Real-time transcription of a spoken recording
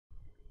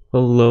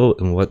Hello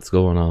and what's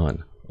going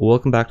on?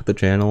 Welcome back to the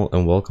channel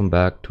and welcome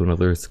back to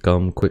another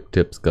Scum Quick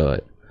Tips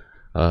guide.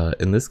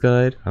 In this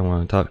guide, I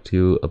want to talk to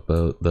you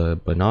about the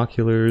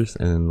binoculars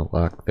and the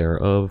lack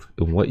thereof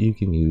and what you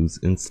can use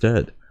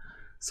instead.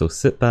 So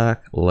sit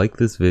back, like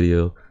this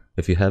video.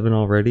 If you haven't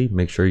already,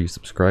 make sure you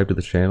subscribe to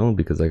the channel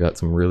because I got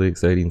some really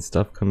exciting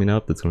stuff coming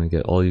up that's going to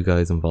get all you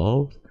guys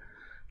involved.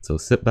 So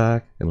sit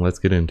back and let's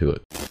get into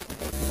it.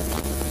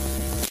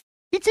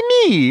 It's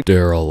me,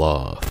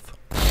 Daryl.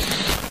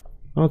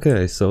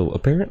 Okay, so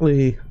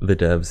apparently the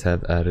devs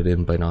have added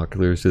in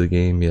binoculars to the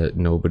game, yet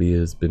nobody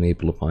has been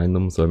able to find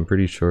them, so I'm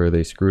pretty sure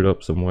they screwed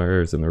up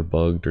somewheres and they're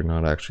bugged or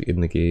not actually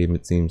in the game.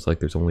 It seems like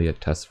there's only a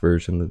test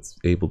version that's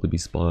able to be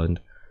spawned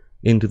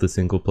into the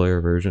single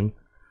player version.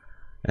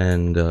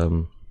 And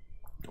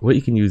what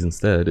you can use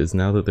instead is,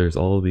 now that there's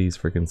all of these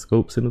freaking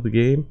scopes into the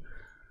game,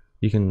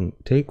 you can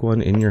take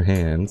one in your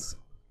hands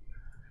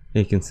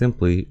and you can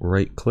simply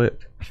right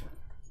click.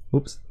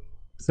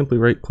 Simply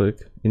right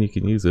click and you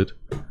can use it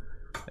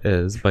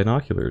as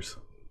binoculars.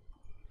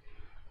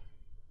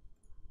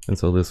 And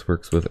so this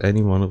works with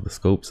any one of the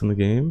scopes in the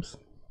games.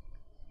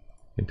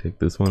 You can take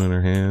this one in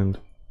our hand.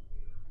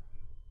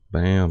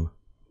 Bam.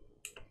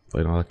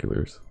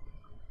 Binoculars.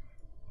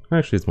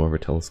 Actually, it's more of a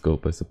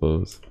telescope, I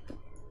suppose.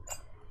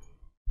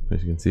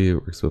 As you can see, it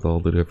works with all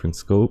the different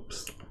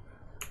scopes.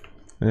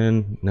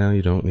 And now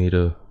you don't need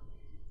to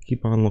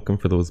keep on looking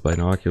for those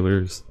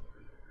binoculars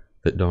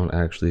that don't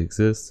actually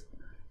exist,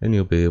 and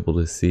you'll be able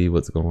to see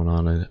what's going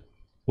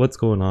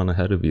on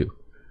ahead of you.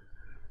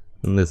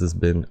 And this has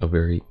been a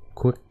very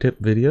quick tip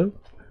video,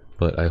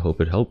 but I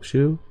hope it helps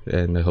you,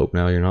 and I hope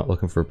now you're not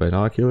looking for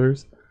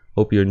binoculars.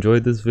 Hope you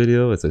enjoyed this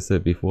video. As I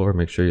said before,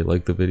 make sure you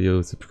like the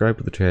video, subscribe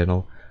to the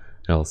channel,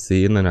 and I'll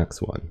see you in the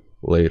next one.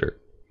 Later.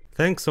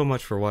 Thanks so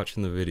much for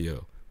watching the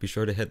video. Be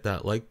sure to hit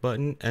that like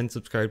button and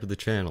subscribe to the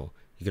channel.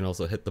 You can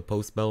also hit the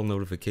post bell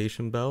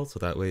notification bell so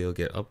that way you'll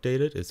get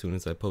updated as soon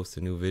as I post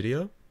a new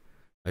video.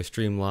 I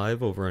stream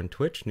live over on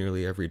Twitch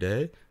nearly every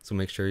day, so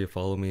make sure you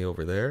follow me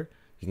over there.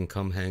 You can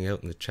come hang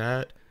out in the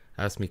chat,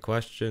 ask me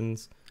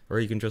questions, or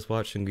you can just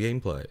watch some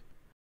gameplay.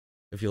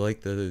 If you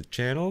like the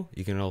channel,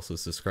 you can also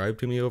subscribe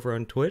to me over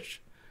on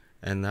Twitch,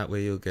 and that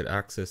way you'll get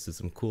access to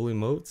some cool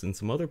emotes and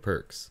some other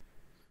perks.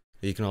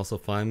 You can also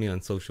find me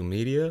on social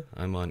media.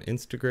 I'm on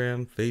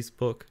Instagram,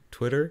 Facebook,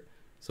 Twitter,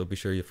 so be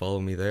sure you follow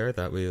me there.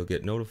 That way you'll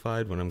get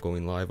notified when I'm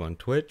going live on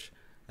Twitch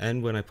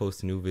and when I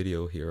post a new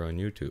video here on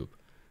YouTube.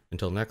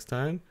 Until next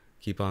time,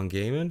 keep on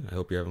gaming. I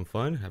hope you're having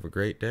fun. Have a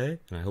great day,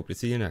 and I hope to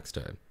see you next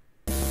time.